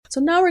So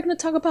now we're going to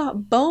talk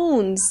about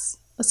Bones,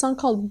 a song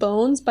called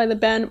Bones by the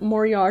band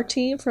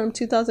Moriarty from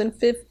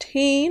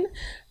 2015.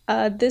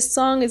 This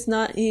song is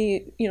not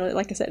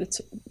like I said,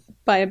 it's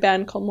by a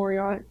band called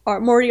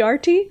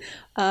Moriarty.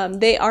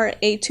 They are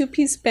a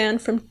two-piece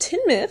band from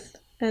Tinmouth,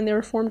 and they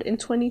were formed in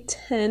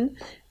 2010,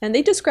 and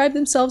they describe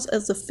themselves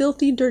as a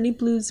filthy, dirty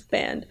blues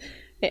band.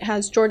 It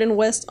has Jordan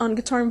West on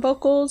guitar and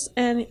vocals,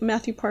 and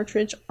Matthew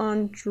Partridge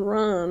on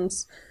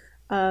drums.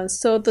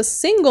 So the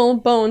single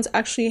Bones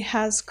actually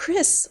has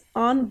Chris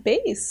on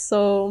bass.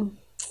 So,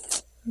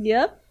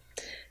 yep.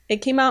 It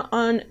came out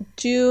on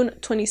June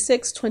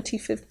 26,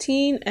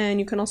 2015, and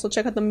you can also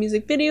check out the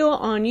music video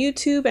on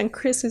YouTube, and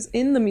Chris is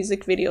in the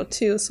music video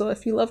too. So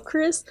if you love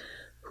Chris,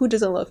 who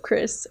doesn't love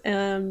Chris?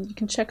 You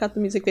can check out the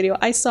music video.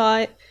 I saw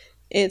it.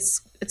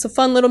 It's a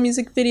fun little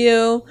music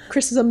video.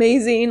 Chris is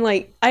amazing.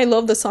 Like, I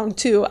love the song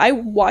too. I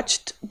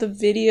watched the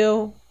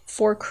video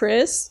for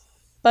Chris,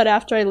 but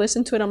after I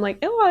listened to it, I'm like,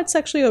 oh, it's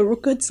actually a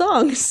good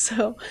song.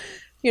 So,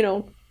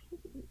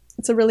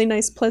 it's a really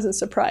nice, pleasant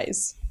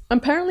surprise.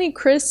 Apparently,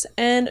 Chris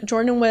and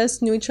Jordan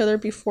West knew each other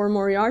before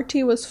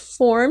Moriarty was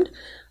formed,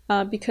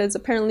 because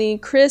apparently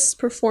Chris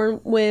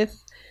performed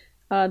with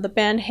the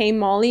band Hey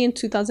Molly in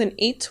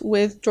 2008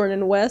 with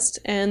Jordan West,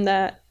 and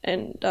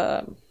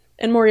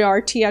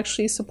Moriarty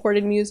actually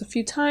supported Muse a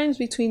few times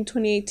between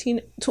 2008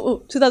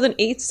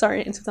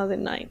 and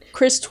 2009.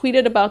 Chris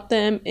tweeted about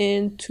them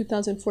in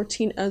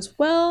 2014 as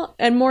well,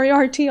 and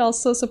Moriarty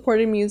also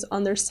supported Muse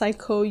on their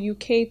Psycho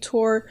UK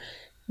tour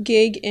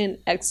gig in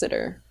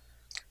Exeter.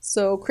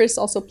 So Chris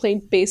also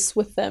played bass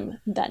with them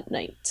that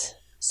night.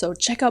 So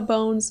check out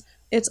Bones.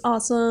 It's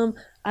awesome.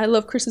 I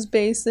love Chris's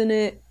bass in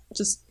it.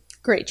 Just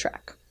great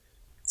track.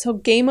 So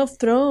Game of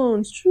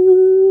Thrones,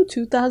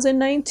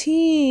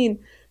 2019.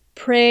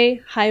 Pray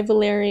High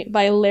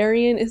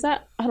Valerian. Is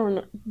that, I don't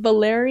know,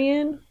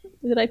 Valerian?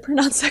 Did I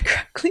pronounce that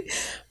correctly?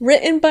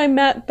 Written by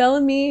Matt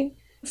Bellamy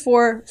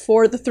for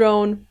the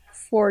Throne,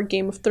 for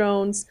Game of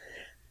Thrones.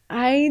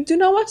 I do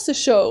not watch the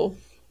show.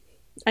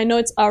 I know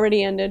it's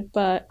already ended,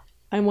 but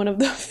I'm one of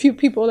the few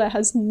people that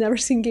has never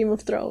seen Game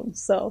of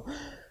Thrones. So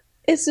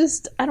it's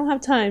just, I don't have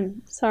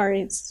time.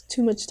 Sorry, it's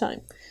too much time.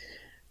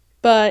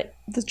 But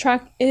the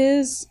track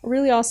is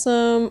really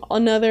awesome.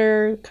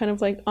 Another kind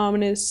of like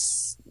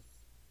ominous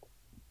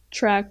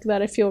track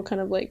that I feel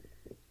kind of like,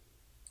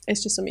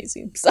 it's just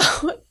amazing. So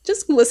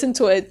just listen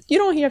to it. You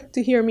don't have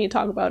to hear me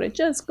talk about it.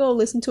 Just go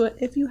listen to it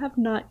if you have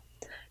not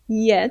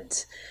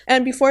yet.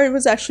 And before it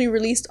was actually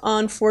released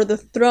on For the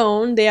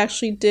Throne, they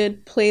actually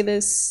did play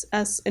this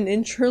as an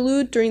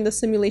interlude during the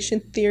Simulation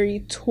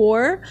Theory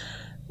tour,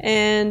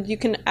 and you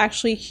can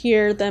actually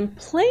hear them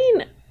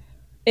playing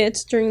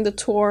it during the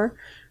tour.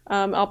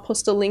 I'll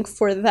post a link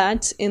for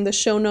that in the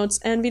show notes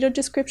and video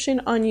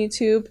description on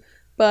YouTube.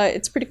 But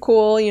it's pretty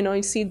cool.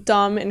 You see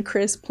Dom and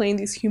Chris playing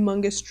these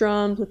humongous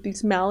drums with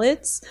these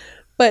mallets.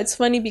 But it's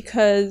funny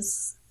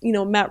because,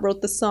 Matt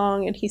wrote the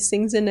song and he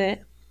sings in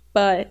it.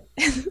 But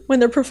when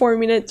they're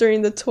performing it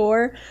during the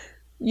tour,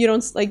 you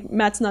don't, like,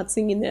 Matt's not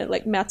singing it.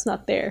 Like, Matt's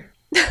not there.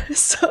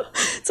 So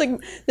it's like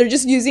they're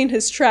just using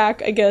his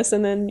track, I guess.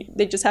 And then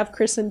they just have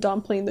Chris and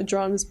Dom playing the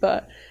drums.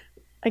 But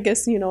I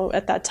guess,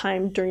 at that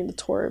time during the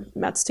tour,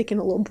 Matt's taking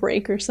a little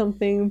break or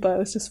something. But it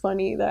was just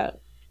funny that,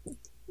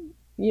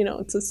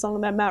 it's a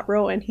song that Matt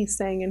wrote and he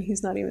sang and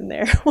he's not even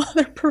there while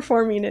they're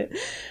performing it.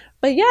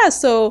 But yeah,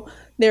 so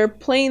they're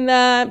playing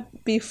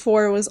that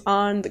before it was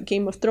on the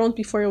Game of Thrones,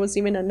 before it was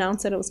even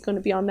announced that it was going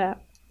to be on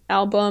that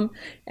album.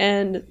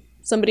 And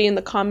somebody in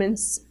the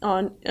comments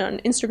on an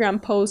Instagram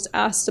post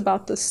asked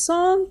about the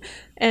song,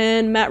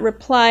 and Matt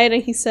replied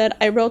and he said,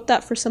 I wrote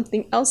that for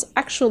something else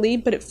actually,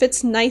 but it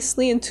fits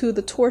nicely into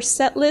the tour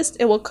set list.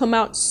 It will come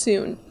out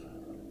soon.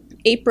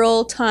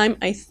 April time,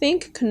 I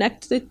think,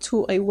 connected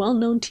to a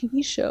well-known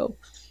TV show.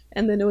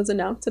 And then it was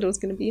announced that it was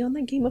going to be on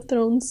the Game of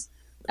Thrones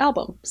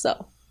album.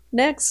 So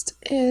next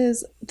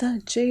is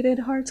the Jaded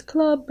Hearts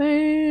Club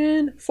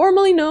Band,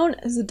 formerly known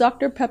as the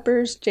Dr.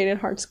 Pepper's Jaded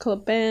Hearts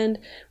Club Band,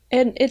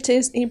 and it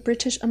is a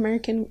British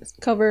American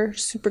cover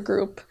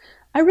supergroup.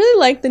 I really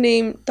like the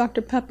name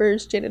Dr.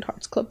 Pepper's Jaded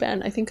Hearts Club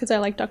Band. I think because I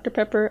like Dr.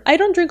 Pepper. I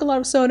don't drink a lot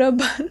of soda,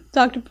 but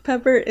Dr.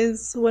 Pepper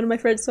is one of my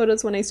favorite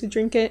sodas when I used to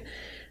drink it.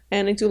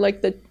 And I do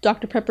like the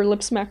Dr. Pepper Lip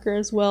Smacker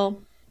as well.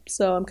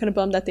 So I'm kind of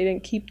bummed that they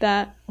didn't keep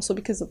that. Also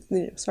because of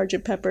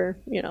Sgt. Pepper,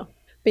 But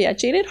yeah,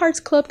 Jaded Hearts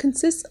Club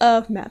consists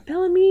of Matt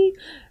Bellamy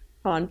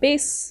on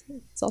bass.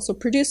 It's also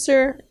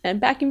producer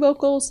and backing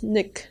vocals.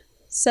 Nick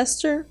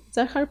Sester, is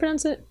that how you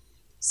pronounce it?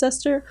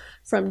 Sester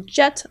from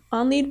Jet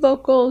on lead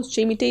vocals.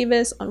 Jamie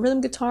Davis on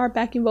rhythm guitar,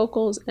 backing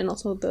vocals, and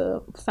also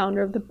the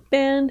founder of the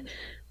band.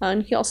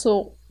 And he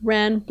also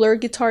ran Blur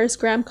guitarist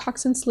Graham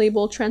Coxon's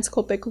label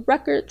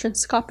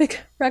Transcopic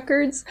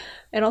Records.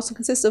 It also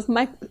consists of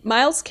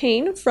Miles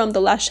Kane from The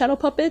Last Shadow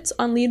Puppets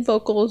on lead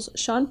vocals,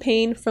 Sean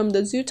Payne from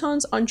The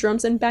Zootons on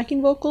drums and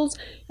backing vocals,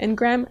 and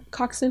Graham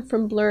Coxon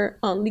from Blur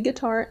on lead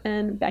guitar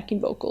and backing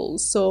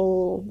vocals.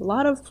 So a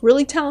lot of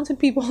really talented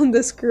people in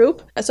this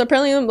group. So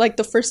apparently, like,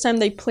 the first time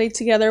they played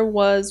together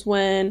was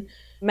when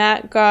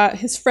Matt got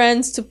his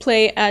friends to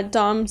play at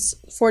Dom's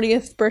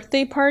 40th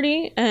birthday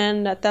party,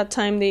 and at that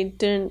time they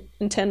didn't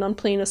intend on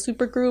playing a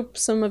supergroup.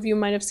 Some of you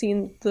might have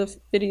seen the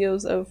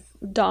videos of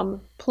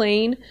Dom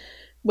playing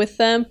with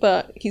them,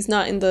 but he's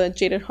not in the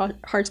Jaded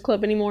Hearts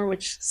Club anymore,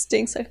 which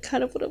stinks. I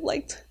kind of would have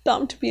liked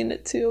Dom to be in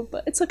it too,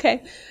 but it's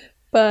okay.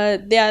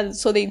 But yeah,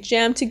 so they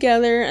jammed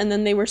together, and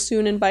then they were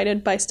soon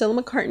invited by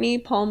Stella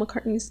McCartney, Paul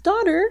McCartney's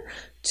daughter,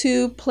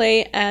 to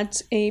play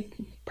at a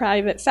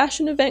private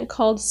fashion event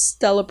called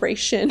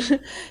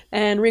Stellabration.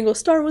 And Ringo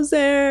Starr was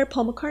there,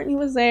 Paul McCartney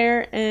was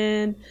there,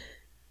 and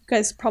you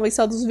guys probably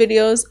saw those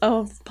videos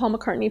of Paul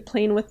McCartney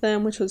playing with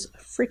them, which was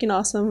freaking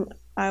awesome.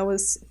 That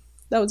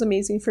was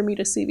amazing for me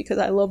to see because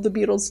I love the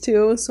Beatles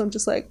too. So I'm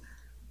just like,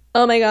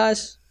 oh my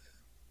gosh,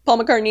 Paul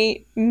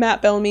McCartney,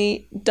 Matt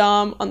Bellamy,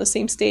 Dom on the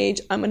same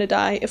stage. I'm gonna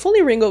die. If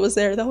only Ringo was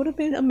there, that would have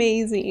been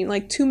amazing.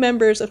 Like 2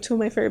 members of 2 of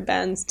my favorite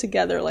bands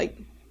together. Like,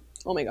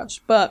 oh my gosh.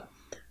 But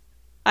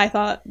I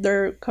thought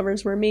their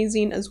covers were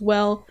amazing as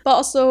well. But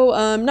also,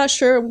 I'm not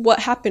sure what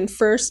happened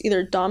first,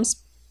 either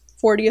Dom's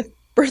 40th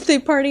birthday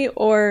party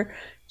or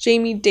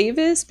Jamie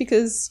Davis,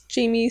 because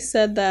Jamie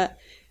said that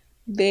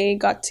they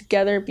got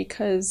together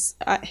because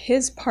at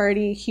his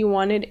party he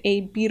wanted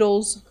a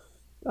Beatles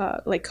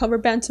like cover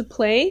band to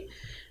play,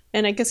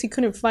 and I guess he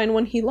couldn't find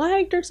one he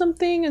liked or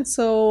something, and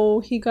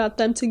so he got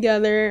them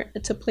together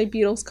to play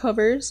Beatles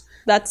covers.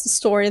 That's the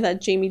story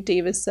that Jamie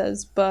Davis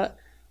says, but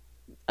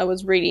I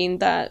was reading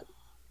that,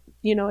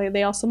 you know,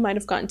 they also might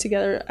have gotten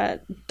together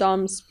at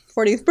Dom's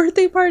 40th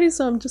birthday party,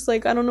 so I'm just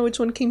like, I don't know which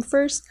one came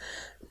first.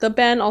 The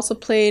band also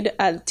played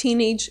at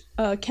Teenage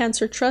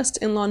Cancer Trust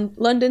in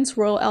London's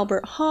Royal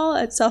Albert Hall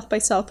at South by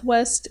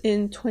Southwest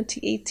in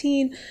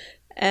 2018,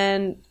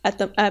 and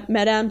at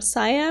Madame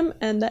Siam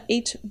and the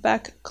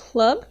H-Back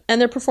Club.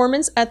 And their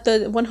performance at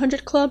the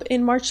 100 Club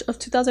in March of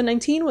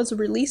 2019 was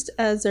released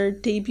as their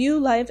debut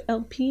live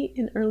LP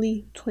in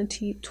early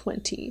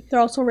 2020. They're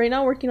also right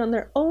now working on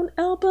their own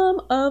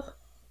album of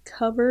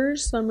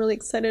covers, so I'm really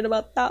excited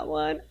about that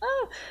one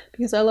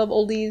because I love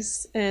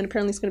oldies, and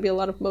apparently it's going to be a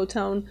lot of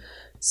Motown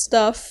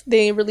stuff.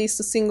 They released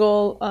a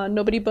single,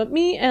 Nobody But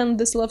Me, and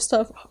this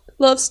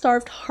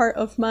love-starved heart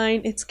of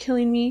mine, it's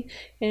killing me.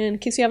 And in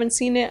case you haven't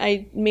seen it,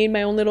 I made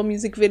my own little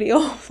music video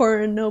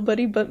for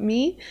Nobody But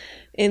Me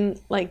in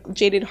like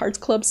Jaded Hearts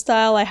Club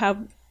style. I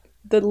have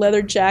the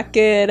leather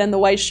jacket and the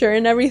white shirt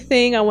and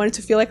everything. I wanted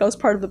to feel like I was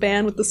part of the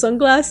band with the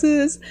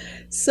sunglasses,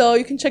 so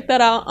you can check that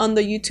out on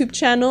the YouTube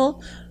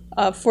channel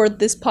for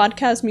this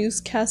podcast,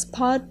 Musecast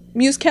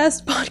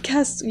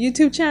podcast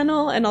YouTube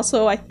channel. And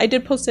also I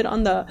did post it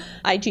on the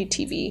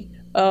IGTV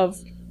of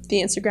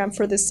the Instagram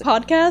for this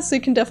podcast, so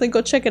you can definitely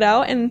go check it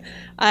out. And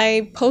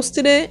I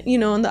posted it, you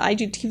know, on the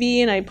IGTV,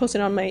 and I posted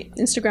it on my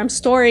Instagram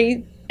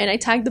story, and I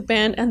tagged the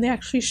band, and they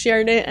actually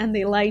shared it and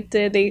they liked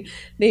it.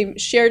 They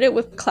shared it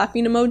with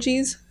clapping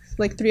emojis,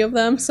 like 3 of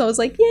them. So I was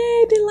like,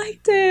 yay, they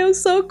liked it. It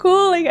was so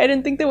cool. Like, I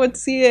didn't think they would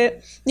see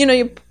it. You know,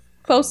 you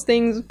post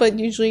things, but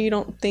usually you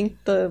don't think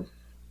the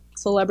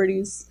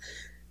celebrities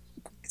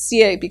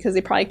see it because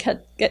they probably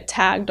get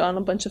tagged on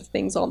a bunch of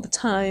things all the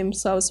time.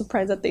 So I was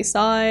surprised that they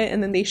saw it,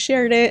 and then they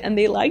shared it and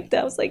they liked it.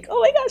 I was like,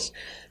 oh my gosh.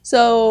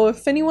 So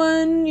if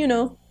anyone, you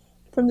know,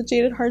 from the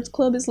Jaded Hearts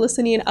Club is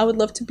listening, I would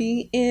love to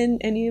be in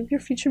any of your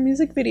future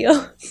music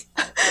videos.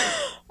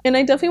 And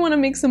I definitely want to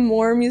make some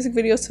more music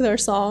videos to their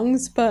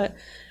songs, but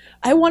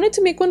I wanted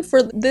to make one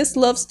for this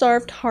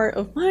love-starved heart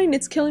of mine,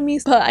 it's killing me,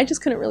 but I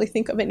just couldn't really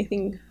think of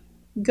anything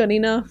good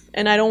enough,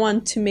 and I don't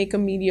want to make a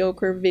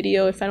mediocre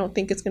video if I don't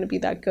think it's going to be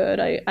that good.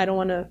 I don't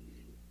want to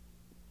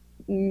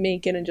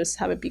make it and just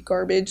have it be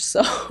garbage.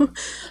 So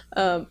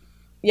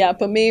yeah,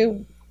 but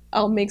maybe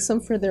I'll make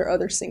some for their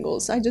other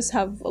singles. I just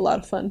have a lot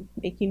of fun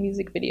making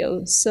music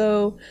videos.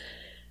 So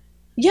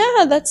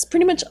yeah, that's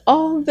pretty much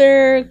all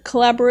their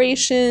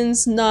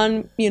collaborations,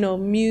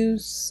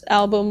 Muse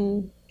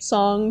album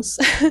songs.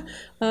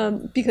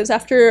 Because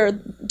after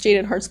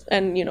Jaded Hearts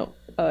and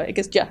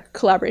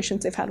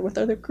collaborations they've had with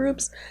other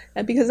groups,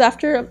 and because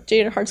after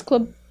Jaded Hearts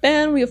Club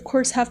band, we of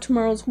course have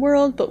Tomorrow's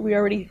World, but we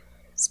already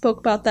spoke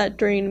about that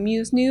during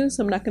Muse News,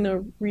 so I'm not going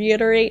to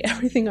reiterate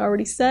everything I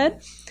already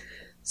said.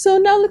 So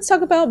now let's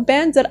talk about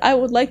bands that I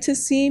would like to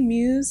see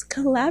Muse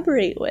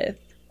collaborate with.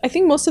 I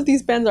think most of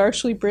these bands are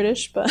actually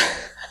British, but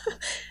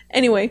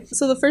anyway,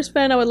 so the first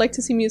band I would like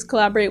to see Muse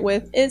collaborate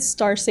with is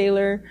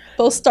Starsailor.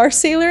 Both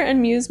Starsailor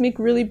and Muse make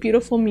really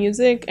beautiful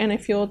music, and I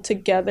feel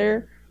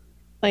together,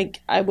 like,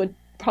 I would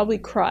probably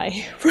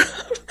cry.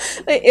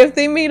 Like, if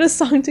they made a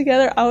song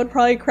together, I would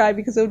probably cry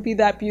because it would be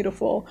that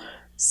beautiful.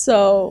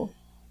 So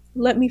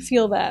let me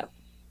feel that.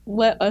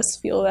 Let us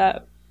feel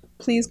that.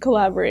 Please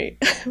collaborate.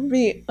 It would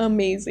be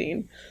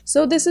amazing.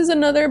 So this is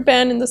another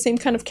band in the same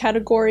kind of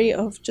category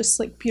of just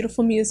like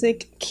beautiful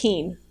music,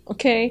 Keane.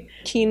 Okay,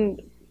 Keane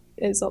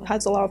has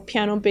a lot of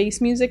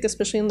piano-based music,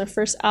 especially in their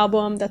first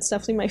album. That's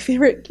definitely my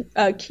favorite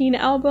Keane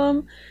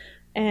album,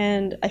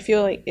 and I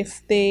feel like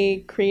if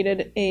they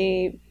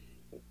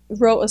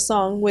wrote a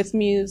song with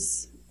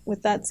Muse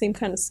with that same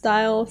kind of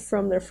style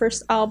from their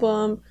first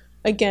album,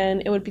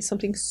 again, it would be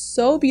something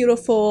so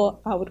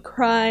beautiful. I would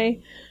cry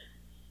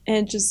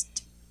and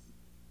just,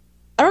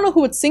 I don't know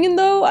who would sing it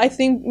though. I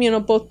think,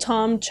 both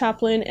Tom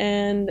Chaplin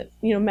and,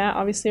 Matt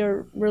obviously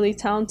are really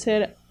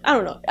talented. I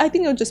don't know. I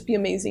think it would just be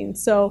amazing.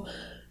 So,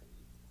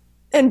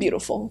 and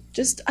beautiful.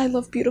 Just, I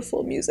love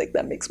beautiful music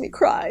that makes me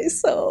cry.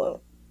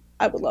 So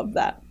I would love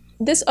that.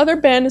 This other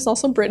band is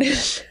also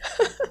British.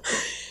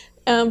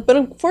 But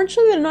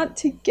unfortunately, they're not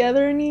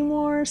together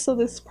anymore. So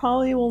this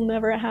probably will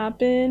never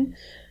happen.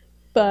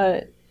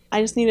 But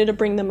I just needed to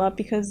bring them up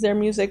because their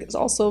music is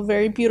also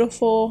very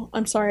beautiful.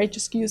 I'm sorry, I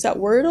just use that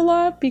word a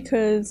lot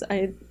because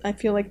I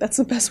feel like that's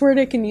the best word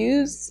I can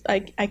use. I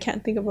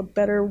can't think of a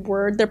better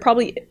word.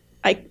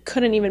 I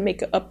couldn't even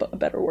make up a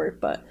better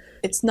word, but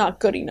it's not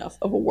good enough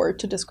of a word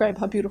to describe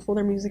how beautiful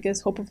their music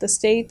is. Hope of the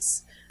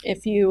States.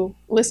 If you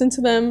listen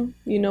to them,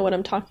 you know what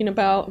I'm talking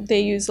about.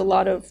 They use a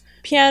lot of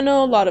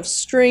piano, a lot of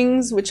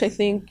strings, which I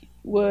think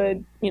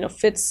would,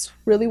 fits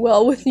really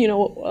well with, a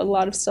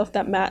lot of stuff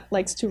that Matt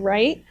likes to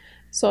write.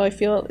 So I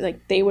feel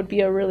like they would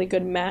be a really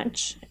good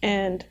match.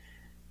 And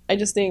I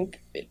just think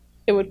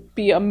it would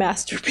be a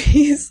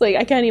masterpiece. Like,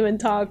 I can't even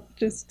talk,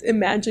 just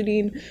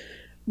imagining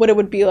what it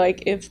would be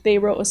like if they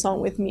wrote a song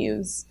with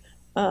Muse.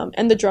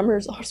 And the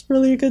drummers are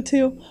really good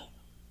too.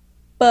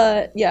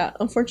 But yeah,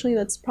 unfortunately,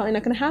 that's probably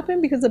not going to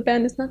happen because the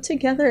band is not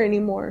together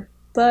anymore.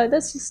 But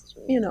that's just,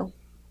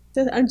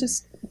 I'm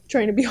just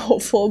trying to be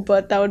hopeful,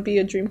 but that would be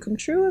a dream come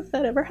true if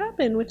that ever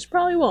happened, which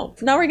probably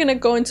won't. Now we're going to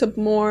go into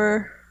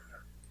more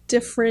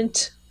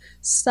different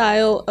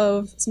style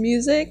of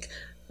music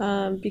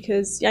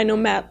because I know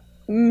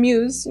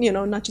Muse,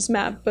 not just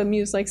Matt, but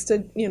Muse likes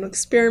to,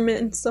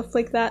 experiment and stuff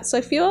like that. So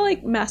I feel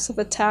like Massive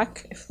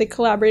Attack, if they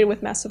collaborated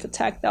with Massive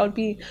Attack, that would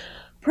be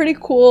pretty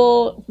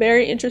cool,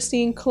 very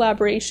interesting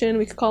collaboration.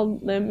 We could call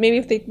them, maybe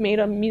if they made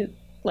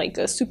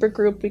a super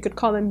group, we could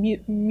call them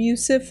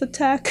Musive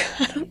Attack.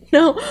 I don't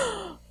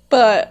know,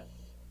 but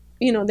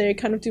they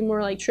kind of do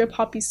more like trip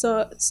hoppy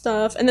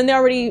stuff. And then they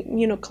already,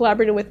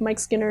 collaborated with Mike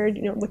Skinner,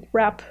 with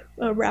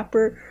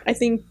rapper. I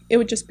think it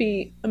would just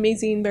be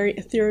amazing, very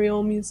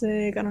ethereal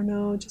music. I don't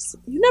know, just,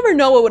 you never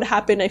know what would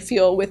happen, I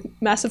feel, with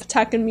Massive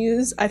Attack and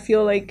Muse. I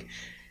feel like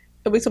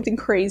it would be something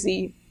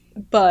crazy,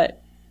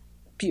 but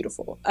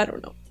beautiful. I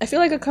don't know. I feel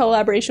like a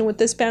collaboration with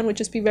this band would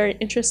just be very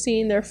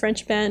interesting. They're a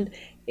French band,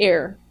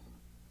 Air.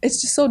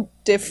 It's just so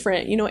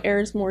different. Air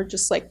is more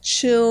just like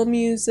chill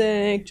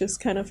music,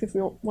 just kind of if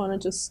you want to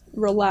just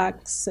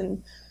relax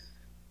and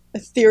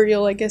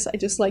ethereal, I guess. I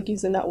just like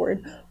using that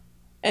word.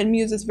 And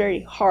Muse is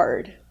very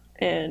hard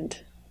and,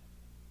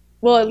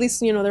 well, at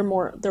least,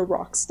 they're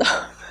rock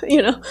stuff,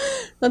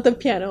 not the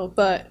piano,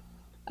 but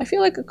I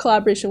feel like a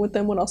collaboration with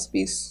them would also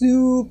be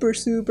super,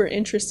 super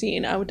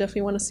interesting. I would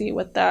definitely want to see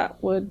what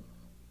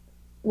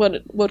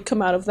would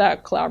come out of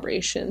that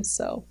collaboration.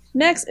 So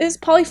next is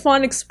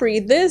Polyphonic Spree.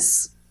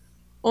 This,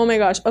 oh my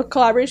gosh, a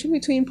collaboration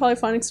between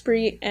Polyphonic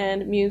Spree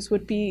and Muse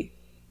would be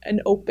an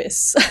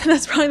opus.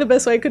 That's probably the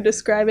best way I could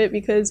describe it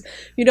because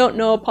if you don't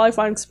know,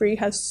 Polyphonic Spree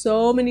has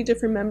so many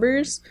different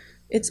members.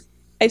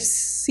 I've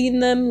seen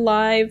them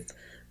live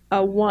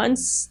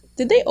once.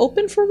 Did they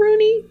open for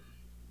Rooney?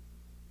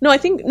 No, I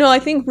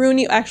think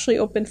Rooney actually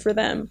opened for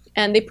them,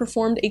 and they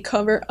performed a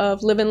cover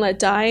of Live and Let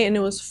Die, and it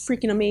was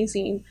freaking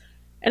amazing.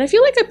 And I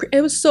feel like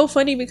it was so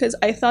funny because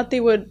I thought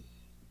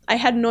I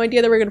had no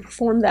idea they were going to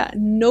perform that,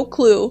 no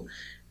clue.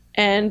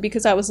 And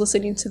because I was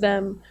listening to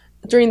them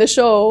during the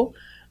show,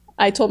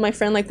 I told my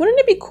friend, like, wouldn't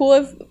it be cool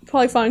if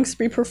Polyphonic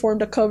Spree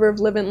performed a cover of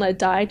Live and Let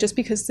Die, just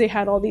because they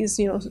had all these,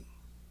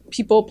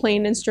 people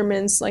playing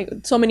instruments, like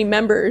so many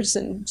members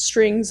and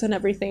strings and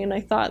everything, and I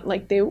thought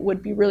like they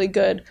would be really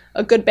good,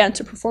 a good band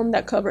to perform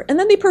that cover. And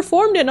then they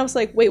performed it and I was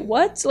like, wait,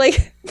 what?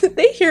 Like, did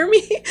they hear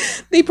me?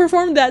 They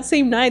performed that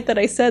same night that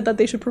I said that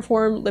they should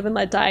perform Live and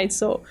Let Die.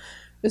 So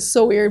it's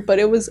so weird, but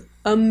it was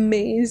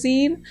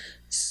amazing.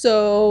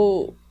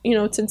 So,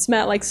 since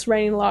Matt likes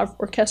writing a lot of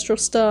orchestral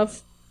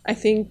stuff, I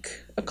think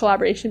a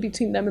collaboration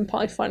between them and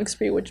Polyphonic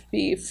Spree would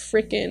be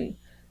freaking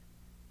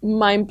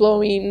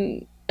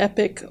mind-blowing,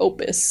 epic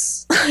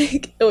opus.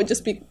 Like, it would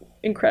just be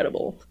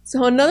incredible.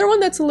 So another one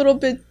that's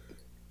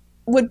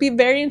would be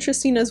very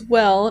interesting as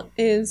well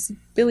is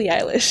Billie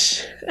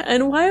Eilish.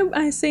 And why am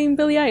I saying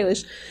Billie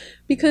Eilish?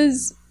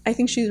 Because I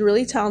think she's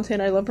really talented.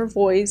 I love her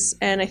voice,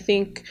 and I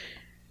think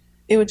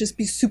it would just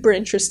be super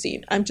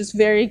interesting. I'm just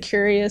very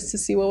curious to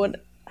see what would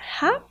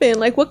happen.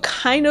 Like, what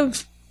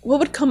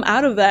would come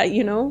out of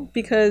that,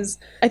 because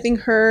I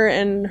think her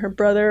and her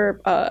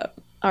brother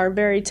are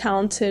very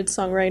talented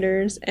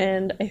songwriters,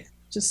 and I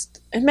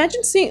just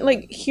imagine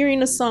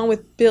hearing a song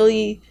with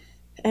Billie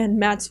and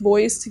Matt's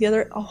voice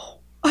together. Oh,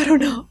 I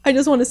don't know. I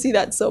just want to see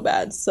that so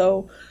bad.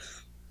 So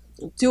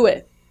do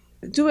it,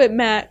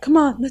 Matt. Come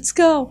on, let's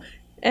go.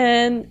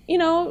 And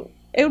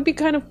it would be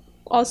kind of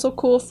also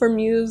cool for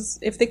Muse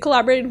if they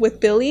collaborated with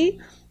Billie.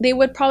 They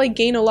would probably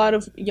gain a lot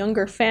of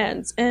younger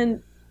fans.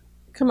 And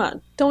come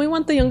on, don't we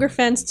want the younger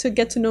fans to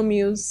get to know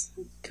Muse?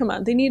 Come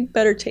on, they need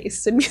better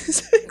taste in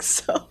music.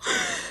 So,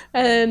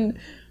 and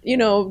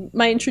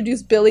might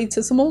introduce Billy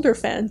to some older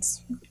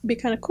fans. It'd be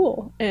kind of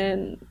cool.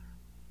 And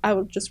I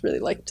would just really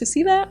like to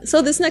see that.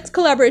 So this next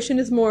collaboration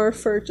is more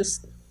for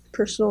just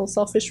personal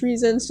selfish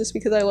reasons, just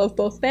because I love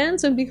both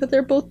bands and because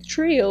they're both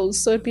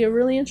trios. So it'd be a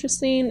really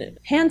interesting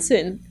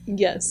Hanson.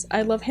 Yes,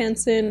 I love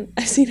Hanson.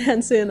 I've seen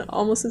Hanson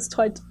almost as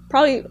twice,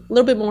 probably a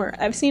little bit more.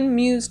 I've seen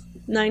Muse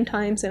 9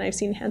 times and I've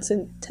seen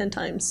Hanson 10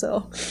 times.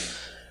 So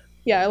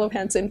yeah, I love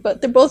Hanson,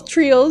 but they're both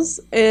trios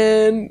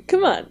and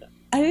come on.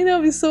 I think that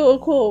would be so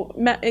cool.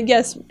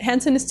 Yes,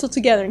 Hanson is still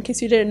together, in case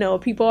you didn't know.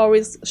 People are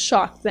always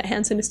shocked that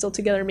Hanson is still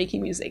together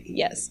making music.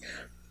 Yes.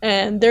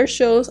 And their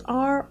shows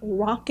are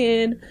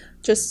rocking.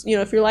 Just,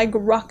 if you like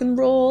rock and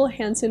roll,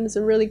 Hanson is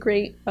a really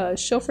great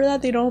show for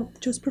that. They don't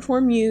just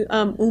perform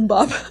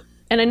Bop.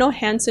 And I know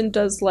Hanson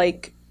does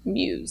like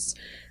Muse.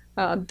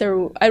 I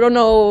don't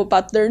know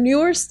about their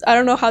I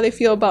don't know how they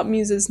feel about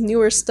Muse's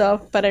newer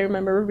stuff, but I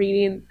remember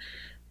reading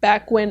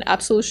back when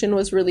Absolution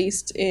was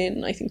released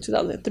in, I think,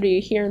 2003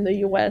 here in the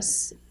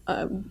US.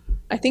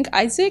 I think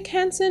Isaac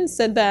Hanson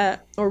said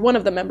that, or one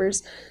of the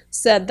members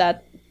said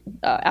that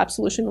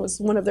Absolution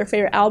was one of their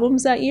favorite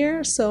albums that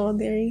year. So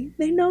they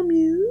know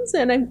Muse,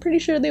 and I'm pretty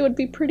sure they would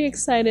be pretty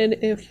excited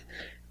if,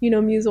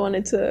 Muse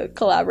wanted to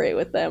collaborate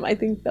with them. I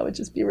think that would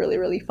just be really,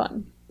 really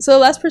fun. So the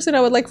last person I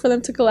would like for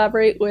them to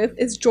collaborate with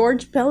is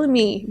George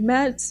Bellamy,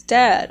 Matt's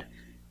dad,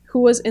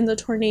 who was in the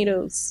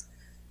Tornadoes.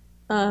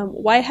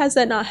 Why has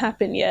that not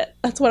happened yet?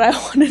 That's what I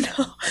want to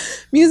know.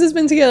 Muse has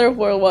been together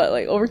for what,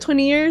 like over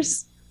 20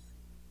 years?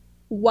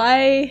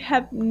 Why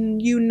have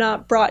you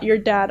not brought your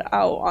dad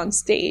out on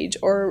stage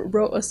or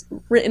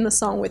written a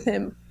song with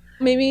him?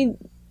 Maybe,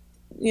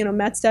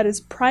 Matt's dad is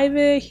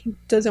private. He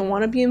doesn't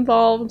want to be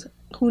involved.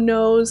 Who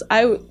knows?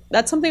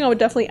 That's something I would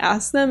definitely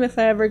ask them if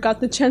I ever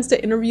got the chance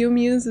to interview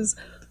Muse is,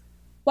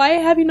 why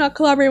have you not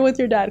collaborated with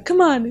your dad?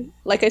 Come on.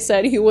 Like I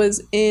said, he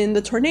was in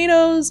the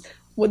Tornadoes.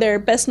 Their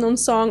best known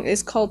song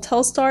is called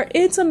Telstar.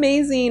 It's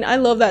amazing. I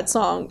love that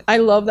song.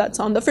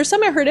 The first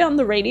time I heard it on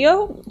the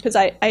radio, because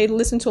I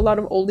listened to a lot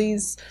of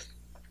oldies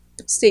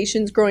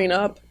stations growing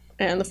up,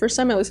 and the first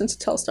time I listened to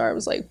Telstar, I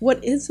was like,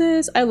 what is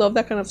this? I love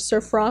that kind of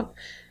surf rock.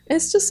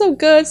 It's just so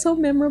good, so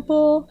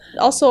memorable.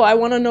 Also, I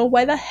want to know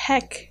why the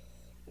heck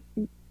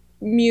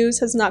Muse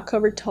has not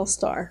covered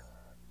Telstar.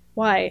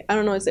 Why? I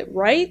don't know. Is it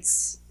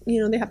rights?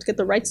 They have to get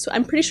the rights.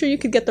 I'm pretty sure you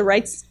could get the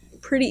rights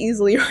pretty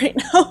easily right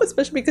now,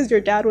 especially because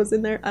your dad was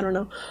in there. I don't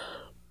know,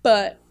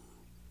 but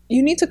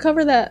you need to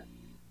cover that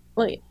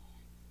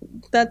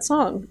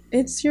song.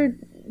 It's your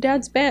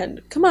dad's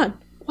band. Come on,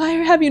 why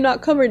have you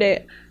not covered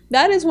it?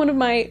 That is one of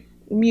my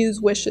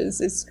Muse wishes,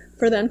 is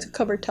for them to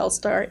cover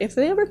Telstar. If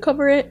they ever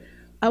cover it,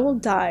 I will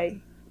die,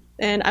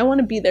 and I want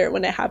to be there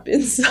when it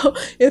happens. So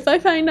if I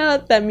find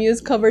out that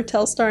Muse covered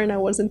Telstar and I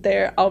wasn't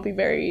there, I'll be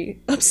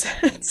very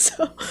upset.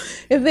 So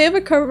if they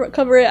ever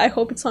cover it, I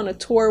hope it's on a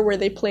tour where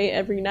they play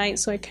every night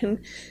so I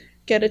can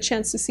get a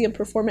chance to see them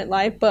perform it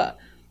live. But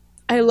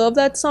I love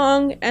that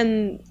song,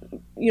 and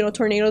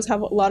Tornadoes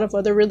have a lot of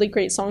other really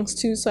great songs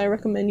too, so I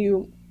recommend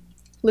you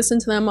listen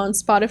to them on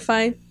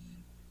Spotify.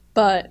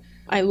 But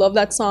I love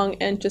that song,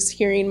 and just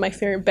hearing my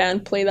favorite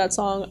band play that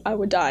song, I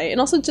would die.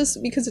 And also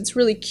just because it's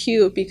really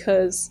cute,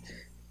 because,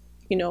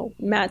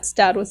 Matt's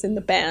dad was in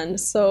the band.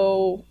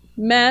 So,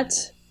 Matt,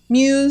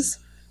 Muse,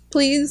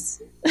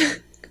 please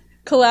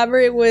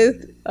collaborate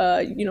with,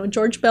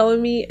 George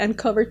Bellamy and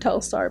cover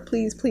Telstar.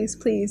 Please, please,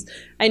 please.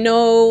 I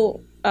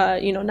know,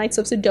 Knights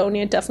of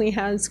Sidonia definitely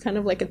has kind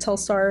of like a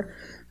Telstar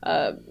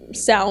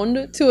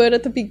sound to it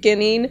at the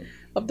beginning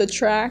of the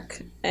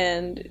track,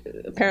 and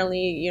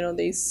apparently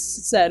they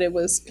said it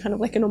was kind of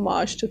like an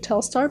homage to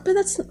Telstar, but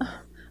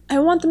I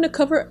want them to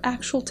cover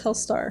actual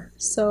Telstar,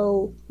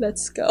 so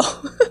let's go.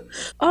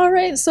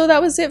 Alright, so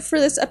that was it for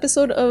this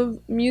episode of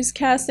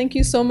Musecast. Thank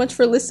you so much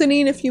for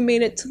listening. If you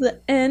made it to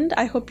the end,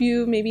 I hope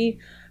you maybe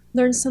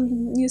learned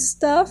some new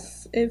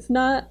stuff. If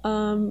not,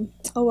 oh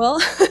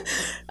well.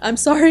 I'm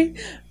sorry.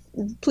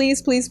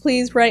 Please, please,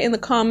 please write in the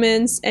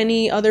comments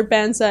any other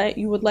bands that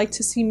you would like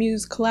to see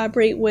Muse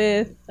collaborate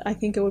with. I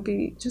think it would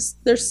be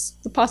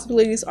the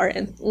possibilities are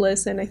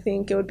endless, and I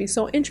think it would be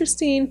so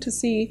interesting to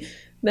see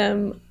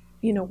them,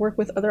 work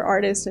with other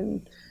artists,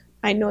 and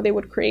I know they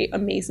would create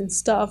amazing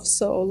stuff.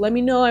 So let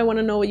me know. I want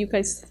to know what you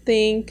guys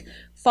think.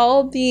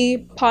 Follow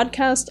the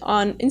podcast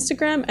on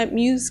Instagram at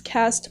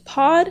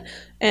MuseCastPod,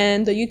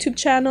 and the YouTube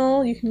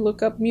channel, you can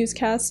look up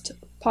Musecast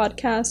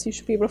Podcast. You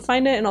should be able to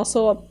find it, and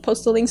also I'll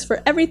post the links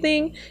for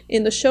everything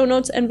in the show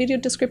notes and video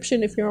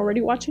description if you're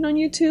already watching on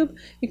YouTube.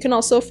 You can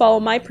also follow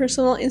my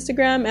personal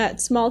Instagram at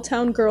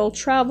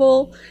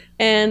smalltowngirltravel,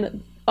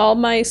 and all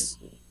my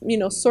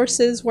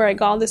sources where I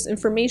got all this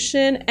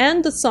information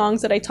and the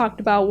songs that I talked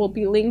about will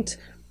be linked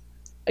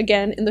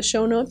again in the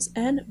show notes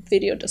and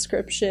video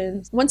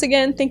description. Once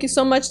again, thank you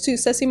so much to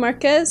Ceci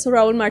Marquez,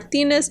 Raul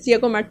Martinez,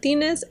 Diego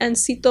Martinez, and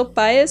Cito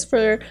Paez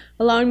for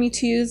allowing me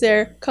to use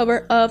their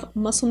cover of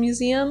Muscle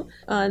Museum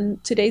on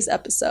today's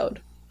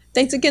episode.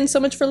 Thanks again so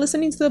much for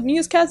listening to the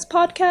Musecast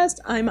podcast.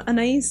 I'm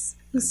Anais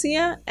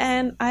Lucia,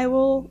 and I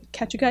will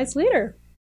catch you guys later.